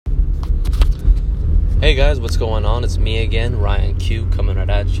Hey guys, what's going on? It's me again, Ryan Q, coming right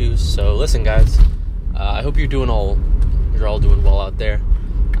at you. So listen guys, I hope you're all doing well out there.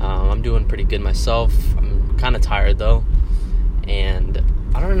 I'm doing pretty good myself. I'm kind of tired though, and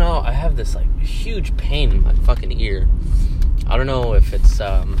I don't know, I have this huge pain in my fucking ear. I don't know if it's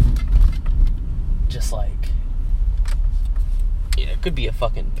it could be a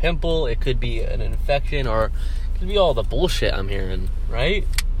fucking pimple, it could be an infection, or it could be all the bullshit I'm hearing, right?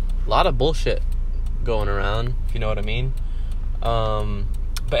 A lot of bullshit going around, if you know what I mean.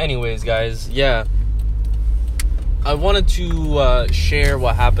 But anyways, guys, yeah, I wanted to share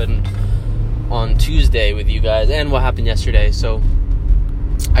what happened on Tuesday with you guys and what happened yesterday. So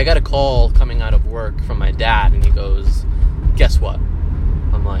I got a call coming out of work from my dad, and he goes, guess what?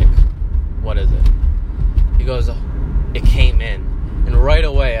 I'm like, what is it? He goes, it came in, and right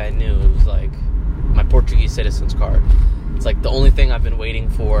away I knew it was my Portuguese citizen's card. It's the only thing I've been waiting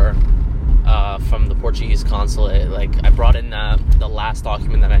for from the Portuguese consulate. I brought in the last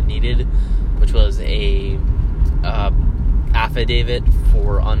document that I needed, which was a affidavit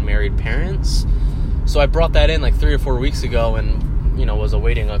for unmarried parents. So I brought that in 3 or 4 weeks ago, and was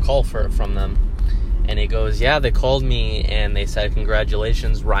awaiting a call from them. And he goes, yeah, they called me and they said,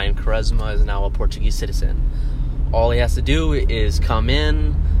 congratulations, Ryan Quaresma is now a Portuguese citizen. All he has to do is come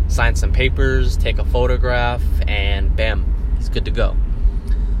in, sign some papers, take a photograph, and bam, he's good to go.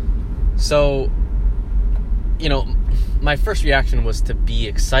 So, my first reaction was to be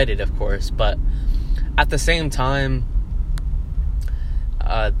excited, of course, but at the same time,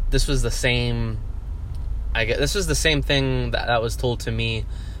 this was the same thing that was told to me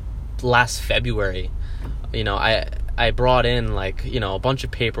last February. I brought in a bunch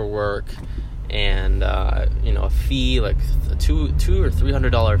of paperwork and a fee, a $200 or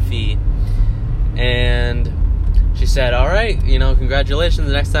 $300 fee, and she said, all right, congratulations.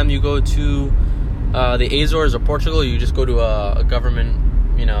 The next time you go to the Azores or Portugal, you just go to a government,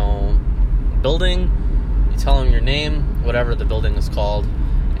 building. You tell them your name, whatever the building is called,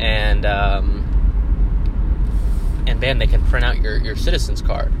 and bam, they can print out your citizen's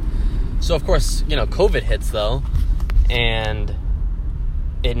card. So, of course, COVID hits, though, and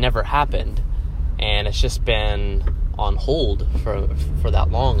it never happened. And it's just been on hold for that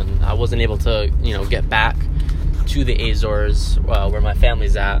long, and I wasn't able to, get back to the Azores where my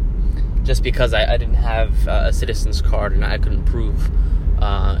family's at, just because I didn't have a citizen's card and I couldn't prove.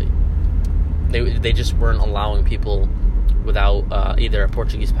 They just weren't allowing people without either a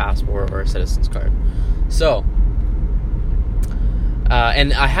Portuguese passport or a citizen's card. So,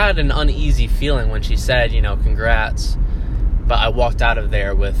 and I had an uneasy feeling when she said, congrats, but I walked out of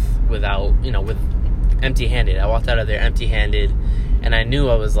there with empty-handed. I walked out of there empty-handed, and I knew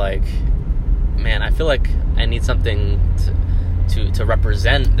I was man, I feel like I need something to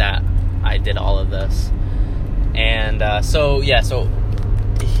represent that I did all of this. And so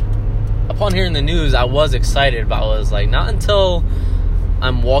upon hearing the news, I was excited, but I was not until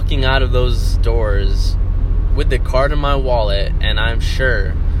I'm walking out of those doors with the card in my wallet and I'm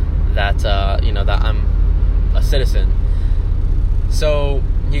sure that that I'm a citizen. So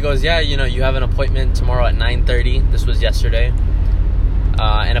he goes, yeah, you have an appointment tomorrow at 9:30. This was yesterday.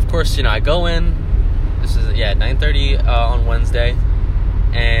 And of course, I go in. This is 9:30 on Wednesday,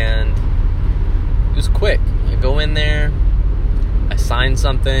 and it was quick. I go in there, I signed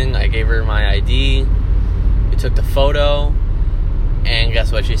something, I gave her my ID, we took the photo, and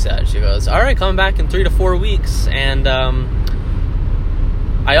guess what she said? She goes, all right, coming back in 3 to 4 weeks. And I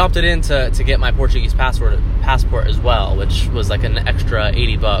opted in to get my Portuguese passport as well, which was an extra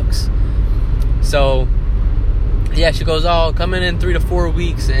 $80. So yeah, she goes, oh, come in 3 to 4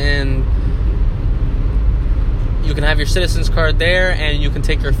 weeks, and you can have your citizen's card there, and you can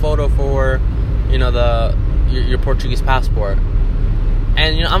take your photo for your Portuguese passport.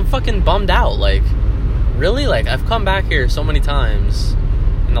 And I'm fucking bummed out. Really? I've come back here so many times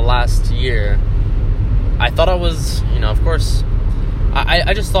in the last year. I thought I was, of course,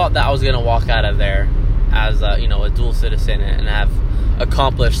 I just thought that I was gonna walk out of there as a dual citizen and have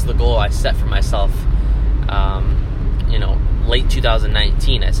accomplished the goal I set for myself. Late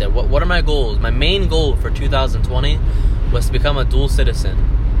 2019. I said, what are my goals? My main goal for 2020 was to become a dual citizen,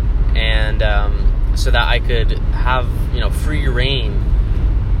 and so that I could have free reign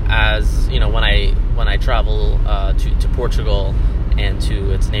as when I travel to Portugal and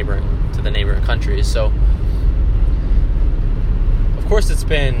to the neighboring countries. So of course it's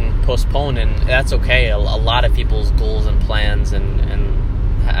been postponed, and that's okay. A lot of people's goals and plans and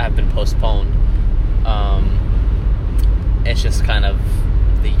have been postponed. It's just kind of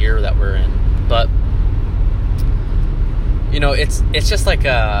the year that we're in. But it's just like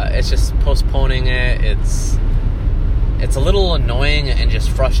it's just postponing it. It's a little annoying and just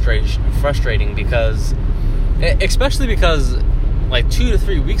frustrating because, especially because like 2 to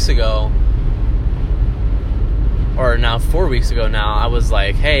 3 weeks ago, or now 4 weeks ago now, I was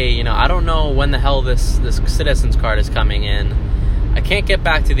like, hey, I don't know when the hell this Citizens card is coming in. I can't get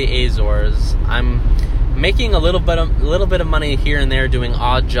back to the Azores. I'm making a little bit of money here and there doing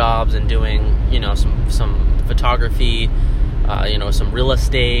odd jobs and doing some photography, some real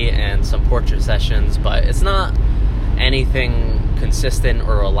estate and some portrait sessions, but it's not anything consistent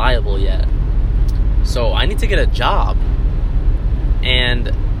or reliable yet. So I need to get a job.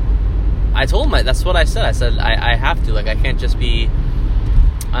 And I told him, that's what I said. I said I have to, I can't just be,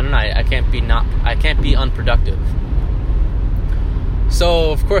 I don't know, I can't be unproductive.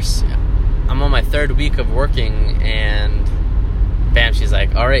 So of course I'm on my 3rd week of working, and bam, she's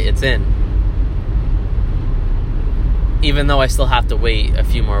like, all right, it's in. Even though I still have to wait a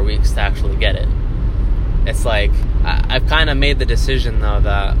few more weeks to actually get it. It's like, I've kind of made the decision, though,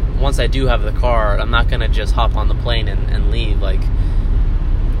 that once I do have the card, I'm not going to just hop on the plane and leave. I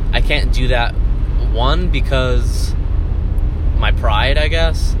can't do that, one, because my pride, I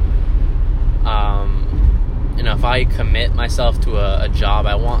guess. If I commit myself to a job,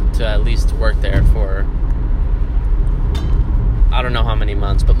 I want to at least work there for, I don't know how many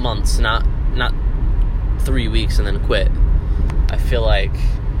months, but months, not 3 weeks and then quit. I feel like,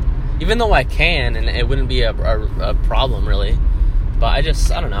 even though I can, and it wouldn't be a problem really, but I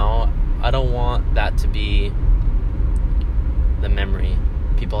don't know, I don't want that to be the memory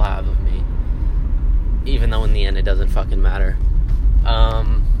people have of me, even though in the end it doesn't fucking matter.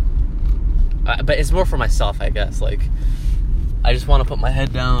 But it's more for myself, I guess. I just want to put my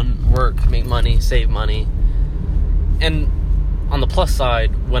head down, work, make money, save money. And on the plus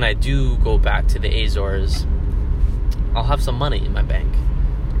side, when I do go back to the Azores, I'll have some money in my bank,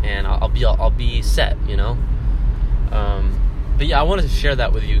 and I'll be set, But yeah, I wanted to share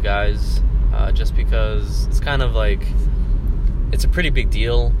that with you guys, just because it's kind of it's a pretty big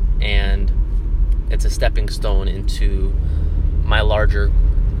deal, and it's a stepping stone into my larger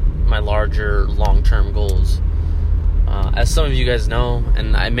long-term goals. As some of you guys know,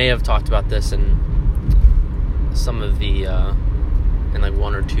 and I may have talked about this in some of the in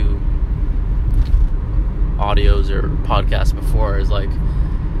 1 or 2 audios or podcasts before, is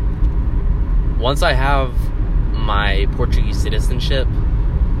once I have my Portuguese citizenship,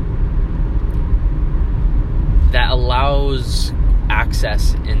 that allows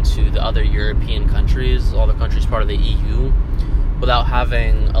access into the other European countries, all the countries part of the EU, without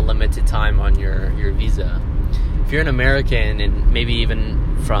having a limited time on your visa. If you're an American, and maybe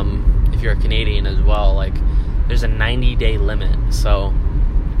even if you're a Canadian as well, there's a 90-day limit. So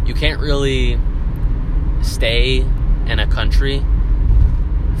you can't really stay in a country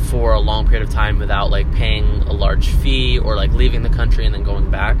for a long period of time without paying a large fee, or leaving the country and then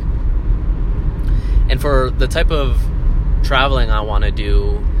going back. And for the type of traveling I want to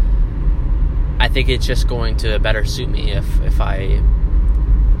do, I think it's just going to better suit me if I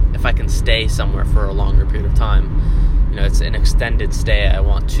can stay somewhere for a longer period of time. It's an extended stay. I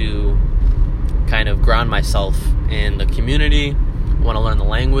want to kind of ground myself in the community. I want to learn the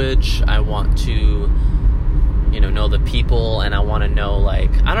language. I want to, know the people, and I want to know, I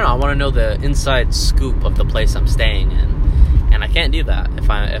want to know the inside scoop of the place I'm staying in. And I can't do that if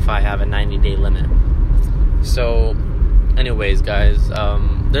I have a 90-day limit. So, anyways, guys,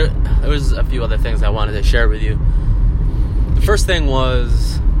 there was a few other things I wanted to share with you. The first thing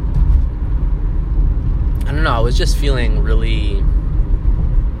was, I don't know, I was just feeling really,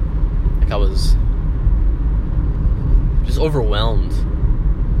 I was just overwhelmed,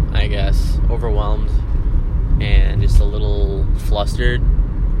 I guess. Overwhelmed and just a little flustered,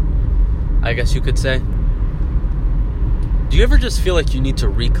 I guess you could say. Do you ever just feel like you need to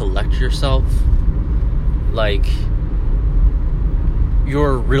recollect yourself?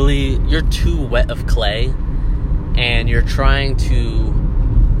 You're too wet of clay, and you're trying to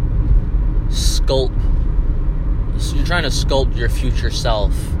sculpt your future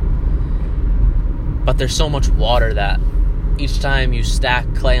self, but there's so much water that each time you stack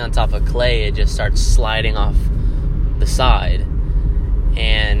clay on top of clay, it just starts sliding off the side,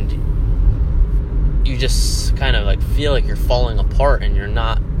 and you just kind of feel like you're falling apart and you're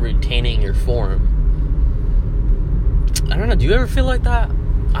not retaining your form. I don't know, do you ever feel like that?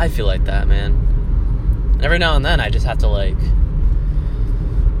 I feel like that, man. And every now and then I just have to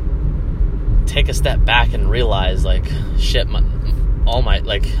take a step back and realize shit,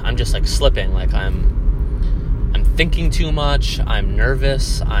 I'm just slipping, I'm thinking too much, I'm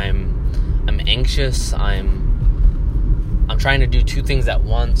nervous, I'm anxious, I'm trying to do two things at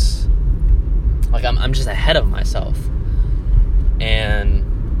once. Like, I'm just ahead of myself. And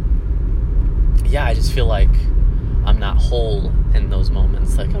yeah, I just feel like I'm not whole in those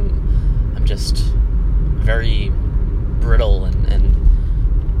moments. Like, I'm just very brittle and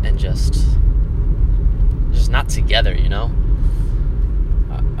just not together, you know?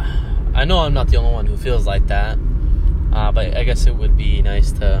 I know I'm not the only one who feels like that, but I guess it would be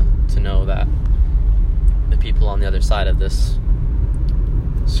nice to know that the people on the other side of this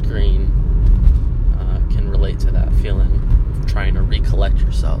screen can relate to that feeling of trying to recollect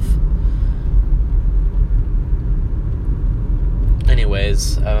yourself.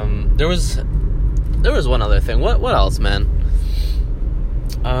 Anyways, there was one other thing. What else, man?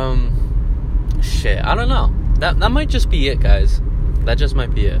 Shit, I don't know. That might just be it, guys. That just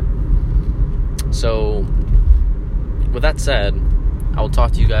might be it. So, with that said, I will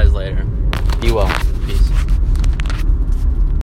talk to you guys later. Be well. Peace.